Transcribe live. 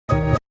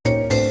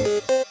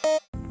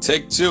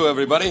Take two,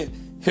 everybody.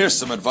 Here's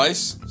some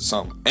advice,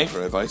 some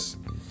Anchor advice.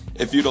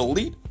 If you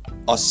delete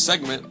a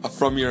segment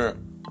from your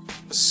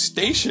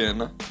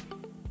station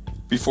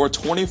before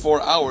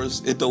 24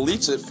 hours, it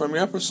deletes it from your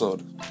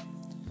episode.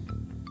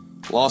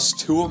 Lost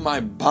two of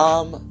my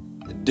bomb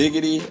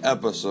diggity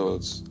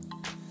episodes.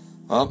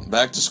 Well,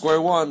 back to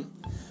square one.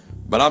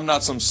 But I'm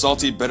not some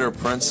salty, bitter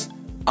prince.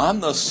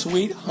 I'm the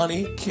sweet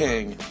honey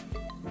king.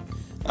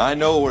 I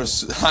know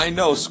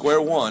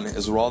square one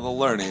is where all the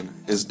learning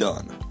is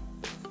done.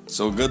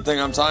 So good thing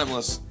I'm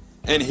timeless.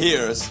 And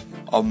here's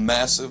a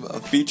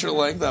massive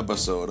feature-length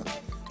episode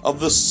of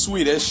the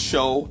sweetest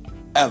show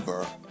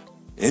ever.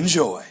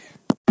 Enjoy.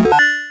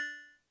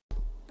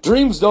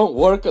 Dreams don't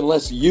work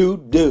unless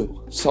you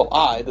do. So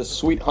I, the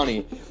sweet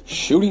honey,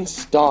 shooting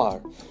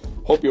star,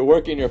 hope you're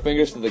working your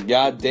fingers to the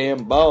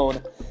goddamn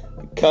bone.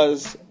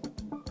 Because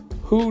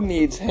who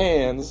needs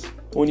hands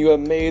when you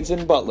have maids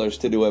and butlers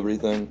to do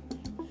everything?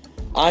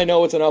 I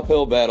know it's an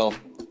uphill battle.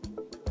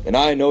 And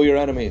I know your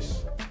enemies.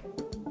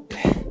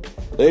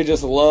 They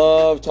just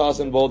love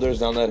tossing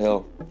boulders down that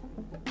hill.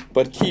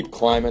 But keep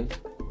climbing.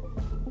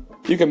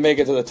 You can make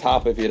it to the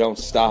top if you don't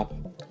stop.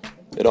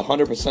 It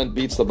 100%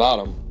 beats the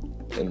bottom.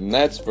 And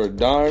that's for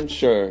darn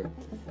sure.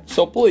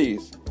 So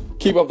please,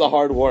 keep up the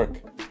hard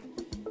work.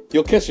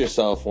 You'll kiss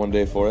yourself one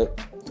day for it.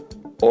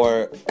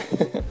 Or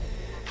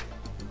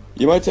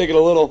you might take it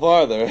a little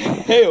farther.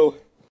 Hey-o.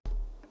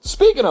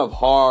 Speaking of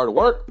hard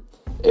work,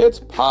 it's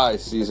pie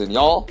season,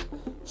 y'all.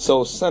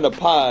 So send a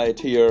pie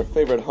to your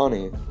favorite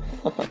honey.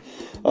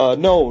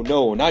 No,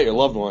 not your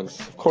loved ones.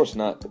 Of course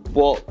not.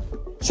 Well,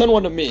 send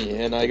one to me,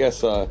 and I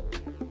guess,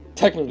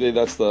 technically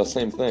that's the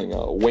same thing.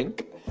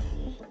 Wink.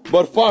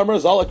 But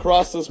farmers all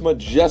across this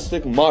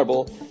majestic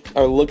marble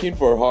are looking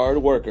for hard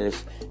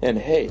workers. And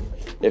hey,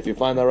 if you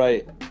find the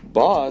right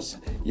boss,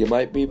 you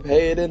might be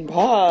paid in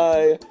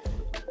pie.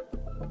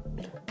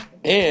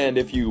 And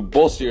if you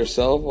bolster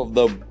yourself of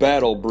the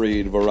battle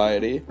breed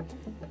variety,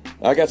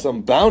 I got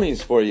some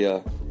bounties for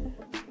you.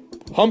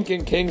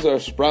 Pumpkin kings are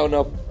sprouting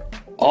up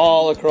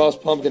all across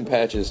pumpkin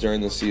patches during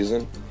the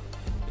season.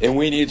 And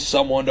we need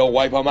someone to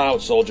wipe them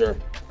out, soldier.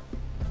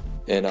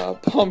 And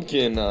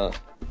pumpkin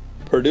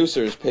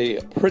producers pay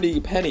pretty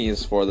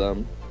pennies for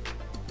them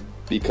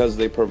because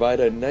they provide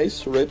a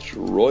nice, rich,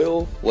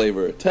 royal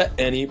flavor to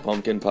any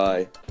pumpkin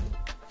pie.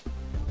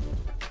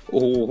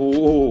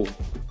 Oh,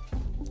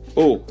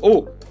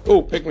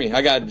 pick me.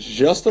 I got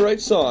just the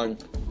right song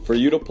for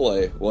you to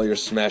play while you're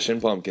smashing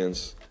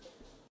pumpkins.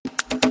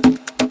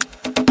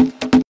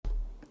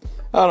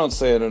 I don't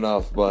say it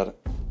enough, but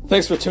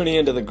thanks for tuning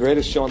in to the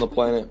greatest show on the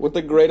planet with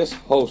the greatest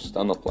host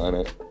on the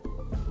planet.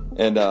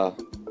 And,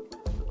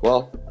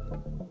 well,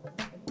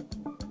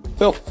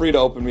 feel free to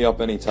open me up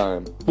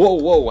anytime.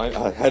 Whoa,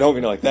 I don't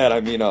mean it like that.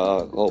 I mean,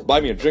 well,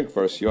 buy me a drink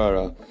first. You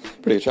are,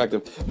 pretty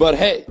attractive. But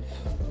hey,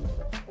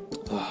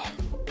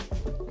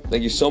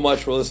 thank you so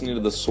much for listening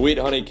to the Sweet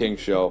Honey King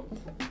Show.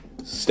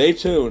 Stay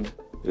tuned.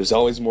 There's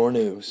always more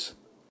news.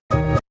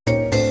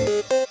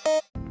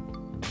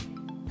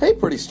 Hey,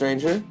 pretty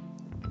stranger.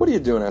 What are you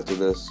doing after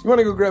this? You want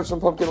to go grab some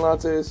pumpkin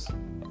lattes?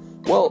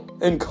 Well,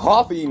 in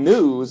coffee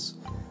news...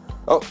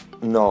 Oh,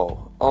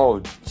 no. Oh,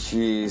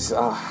 jeez.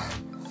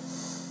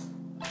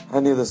 I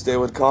knew this day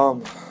would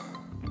come.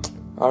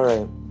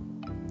 Alright.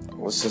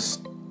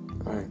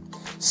 Alright.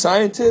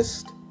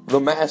 Scientists,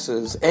 the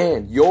masses,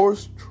 and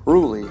yours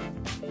truly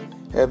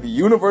have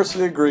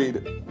universally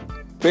agreed,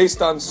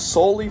 based on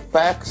solely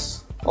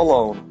facts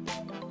alone,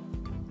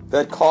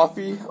 that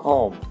coffee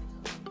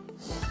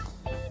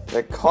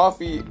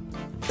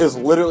is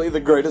literally the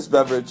greatest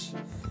beverage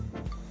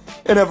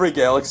in every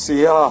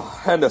galaxy.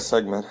 End of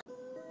segment.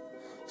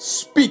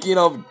 Speaking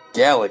of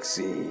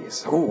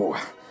galaxies, you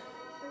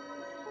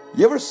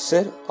ever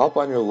sit up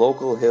on your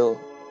local hill,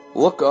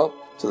 look up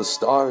to the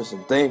stars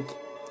and think,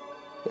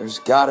 there's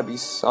gotta be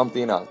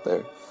something out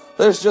there.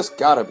 There's just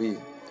gotta be.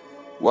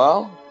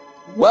 Well,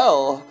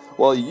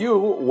 while you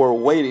were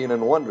waiting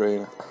and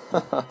wondering,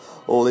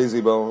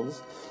 lazy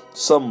bones,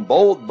 some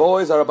bold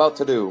boys are about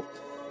to do.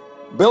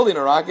 Building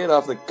a rocket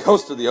off the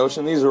coast of the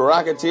ocean, these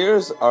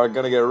rocketeers are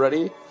going to get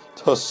ready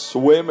to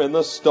swim in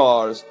the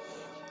stars,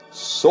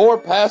 soar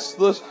past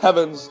the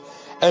heavens,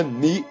 and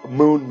meet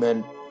moon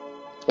men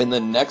in the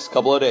next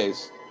couple of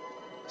days.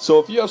 So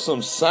if you have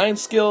some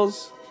science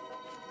skills,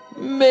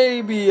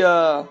 maybe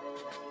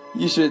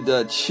you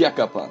should check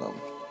up on them.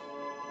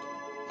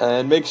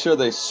 And make sure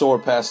they soar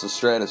past the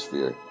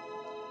stratosphere.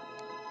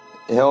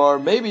 Or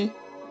maybe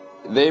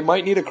they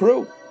might need a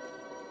crew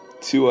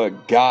to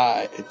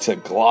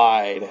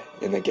glide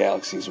in the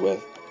galaxies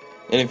with.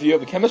 And if you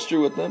have a chemistry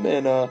with them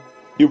and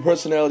your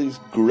personalities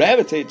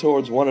gravitate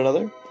towards one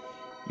another,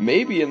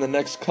 maybe in the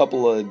next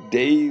couple of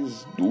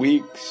days,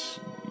 weeks,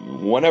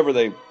 whenever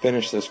they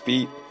finish this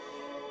feat,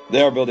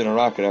 they are building a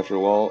rocket after a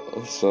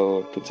while, so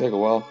it could take a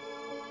while.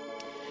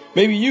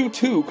 Maybe you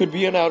too could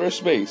be in outer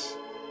space.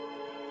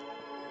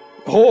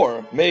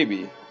 Or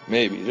maybe,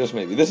 just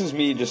maybe, this is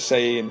me just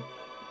saying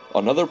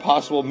another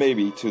possible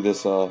maybe to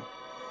this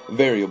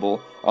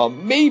variable.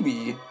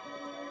 Maybe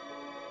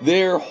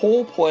their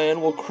whole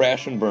plan will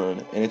crash and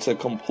burn, and it's a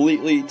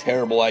completely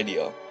terrible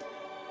idea.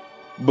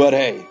 But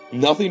hey,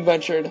 nothing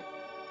ventured,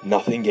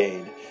 nothing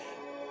gained.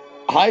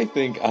 I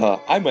think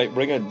I might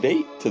bring a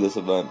date to this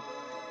event.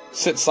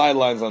 Sit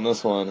sidelines on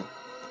this one.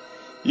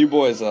 You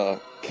boys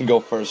can go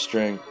first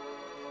string.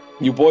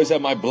 You boys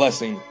have my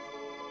blessing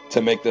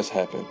to make this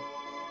happen.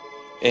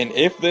 And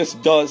if this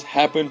does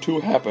happen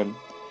to happen,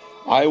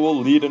 I will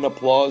lead an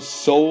applause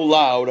so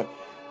loud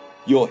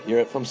you'll hear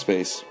it from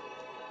space.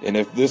 And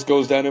if this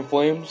goes down in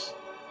flames,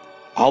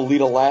 I'll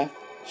lead a laugh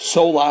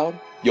so loud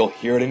you'll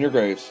hear it in your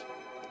graves.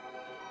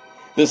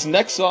 This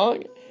next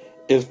song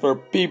is for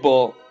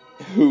people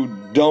who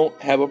don't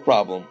have a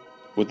problem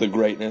with the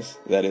greatness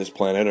that is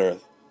planet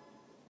Earth.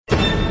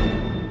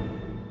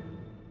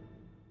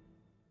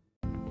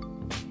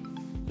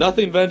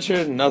 Nothing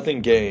ventured,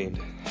 nothing gained.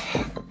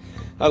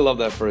 I love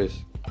that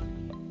phrase.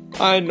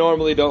 I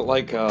normally don't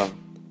like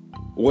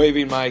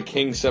waving my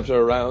king scepter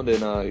around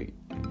and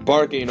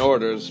barking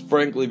orders,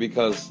 frankly,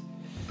 because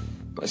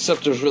my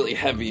scepter's really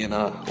heavy and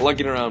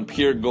lugging around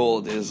pure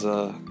gold is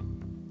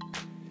I'm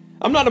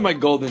not in my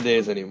golden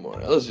days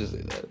anymore. Let's just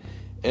say that.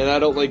 And I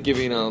don't like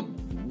giving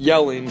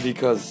yelling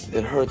because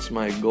it hurts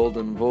my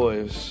golden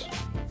voice.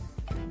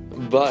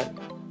 But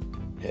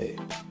hey,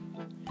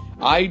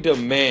 I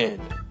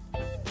demand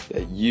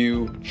that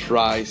you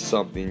try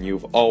something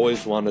you've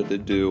always wanted to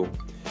do.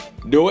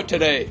 Do it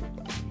today.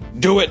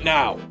 Do it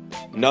now.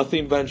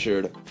 Nothing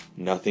ventured,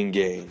 nothing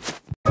gained.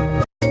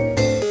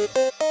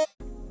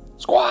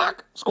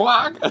 Squawk!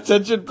 Squawk!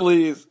 Attention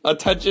please!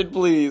 Attention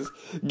please!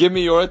 Give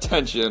me your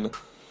attention.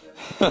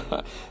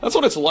 That's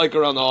what it's like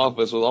around the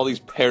office with all these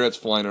parrots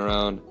flying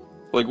around.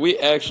 Like, we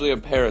actually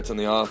have parrots in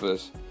the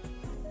office.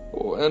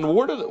 And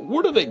where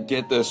do they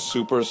get this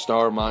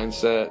superstar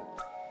mindset?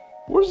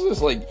 Where's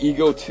this, like,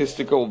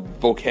 egotistical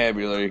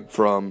vocabulary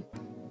from?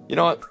 You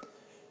know what?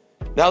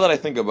 Now that I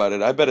think about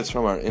it, I bet it's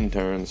from our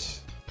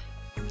interns.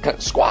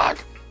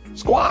 Squawk!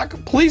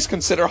 Squawk! Please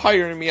consider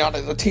hiring me on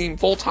as a team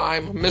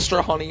full-time,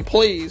 Mr. Honey,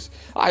 please.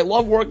 I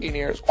love working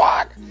here.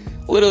 Squawk!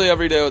 Literally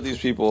every day with these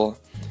people.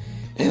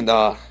 And,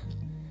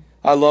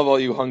 I love all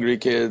you hungry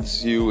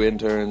kids, you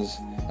interns.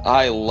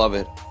 I love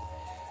it.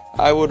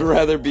 I would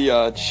rather be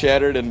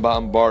chattered and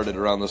bombarded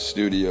around the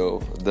studio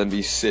than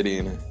be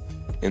sitting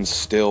in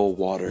still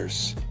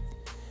waters.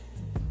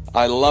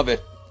 I love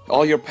it.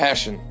 All your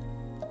passion.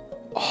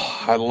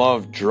 Oh, I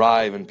love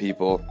driving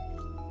people.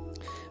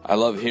 I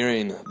love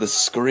hearing the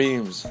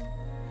screams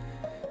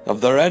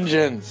of their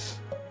engines.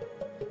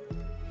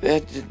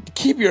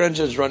 Keep your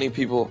engines running,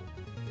 people.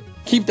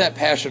 Keep that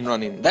passion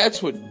running.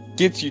 That's what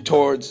gets you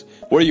towards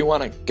where you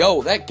want to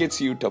go. That gets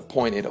you to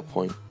point A to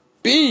point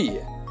B.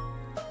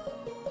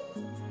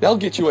 They'll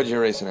get you what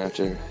you're racing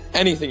after.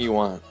 Anything you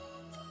want.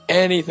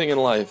 Anything in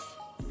life.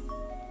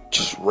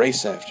 Just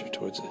race after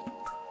towards it.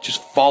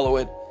 Just follow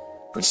it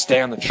and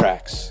stay on the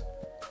tracks.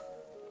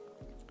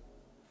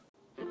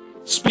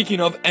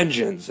 Speaking of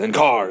engines and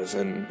cars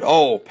and,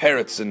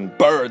 parrots and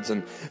birds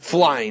and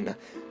flying,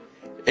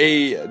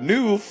 a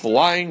new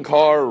flying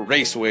car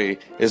raceway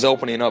is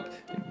opening up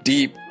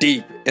deep,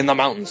 deep in the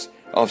mountains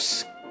of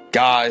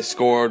Sky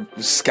Sword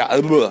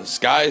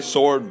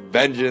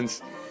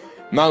Vengeance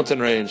Mountain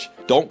Range.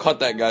 Don't cut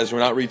that, guys. We're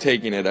not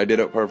retaking it. I did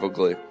it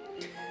perfectly.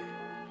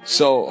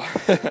 So,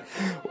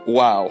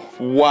 wow,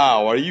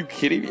 are you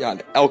kidding me?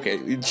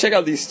 Okay, check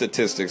out these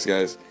statistics,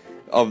 guys,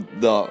 of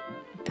the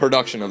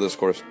production of this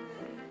course.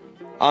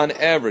 On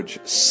average,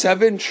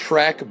 7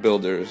 track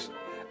builders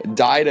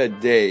died a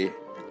day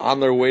on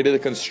their way to the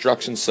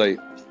construction site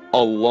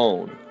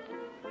alone.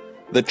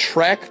 The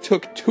track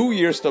took 2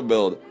 years to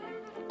build.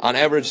 On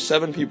average,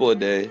 7 people a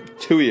day,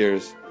 2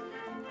 years.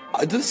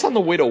 This is on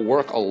the way to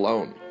work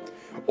alone.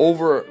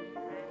 Over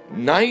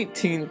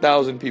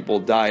 19,000 people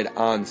died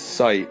on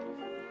site.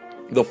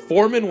 The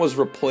foreman was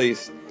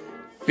replaced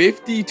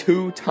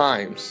 52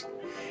 times,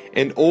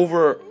 and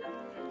over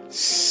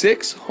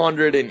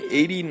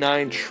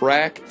 689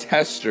 track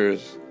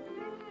testers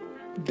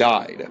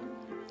died.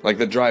 Like,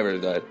 the driver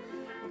died.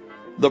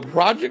 The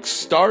project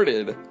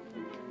started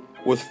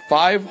with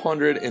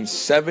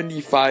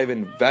 575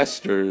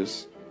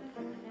 investors.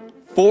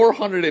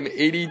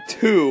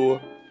 482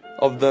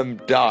 of them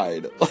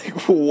died.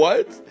 Like,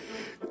 what?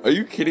 Are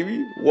you kidding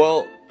me?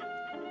 Well,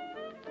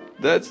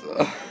 that's...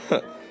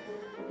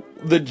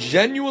 the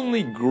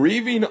genuinely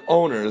grieving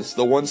owners,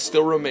 the ones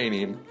still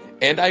remaining,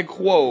 and I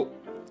quote,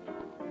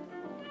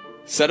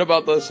 said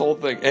about this whole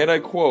thing, and I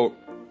quote,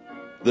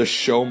 "The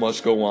show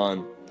must go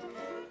on."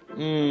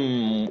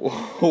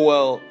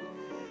 Well,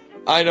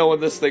 I know when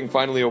this thing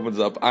finally opens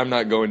up, I'm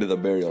not going to the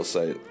burial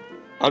site.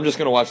 I'm just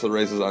going to watch the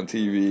races on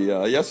TV.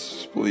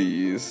 Yes,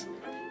 please.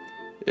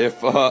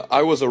 If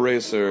I was a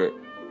racer,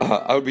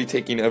 I would be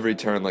taking every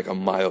turn like a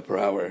mile per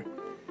hour.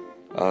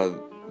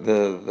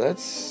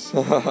 That's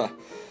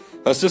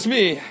that's just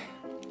me.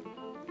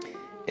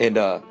 And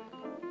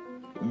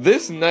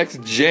this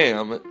next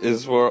jam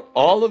is for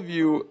all of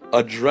you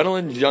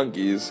adrenaline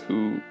junkies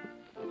who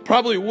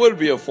probably would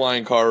be a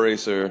flying car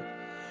racer.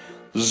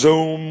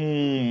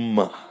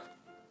 Zoom.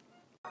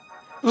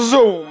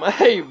 Zoom!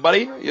 Hey,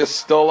 buddy, you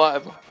still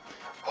alive?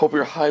 Hope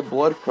your high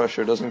blood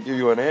pressure doesn't give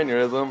you an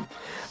aneurysm.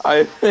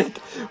 I think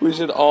we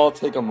should all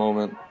take a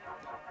moment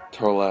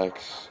to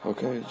relax,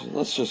 okay?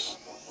 Let's just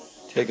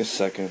take a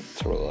second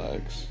to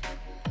relax.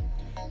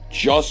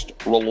 Just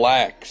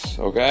relax,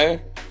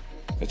 okay?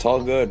 It's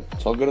all good.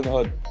 It's all good in the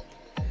hood.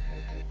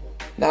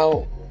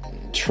 Now,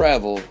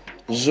 travel,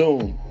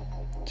 zoom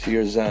to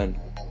your zen.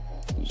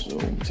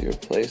 Zoom to your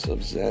place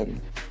of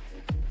zen.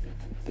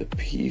 The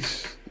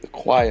peace, the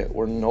quiet,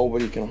 where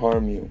nobody can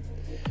harm you.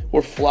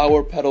 Where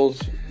flower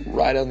petals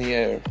ride on the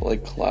air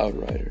like cloud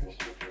riders.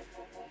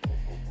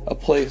 A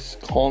place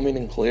calming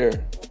and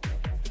clear.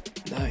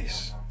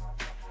 Nice.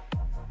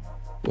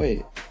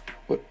 Wait,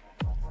 what?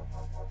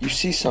 You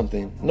see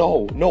something?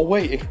 No,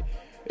 wait.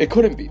 It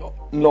couldn't be.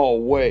 No,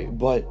 wait,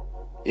 but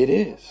it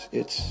is.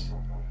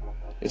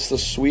 It's the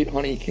Sweet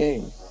Honey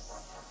King.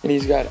 And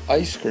he's got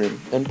ice cream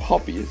and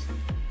puppies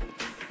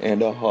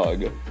and a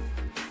hug.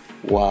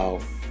 Wow.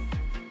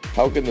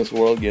 How can this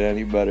world get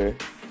any better?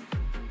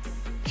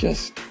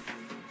 Just,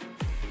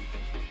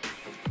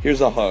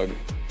 here's a hug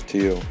to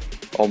you,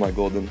 all my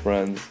golden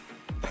friends.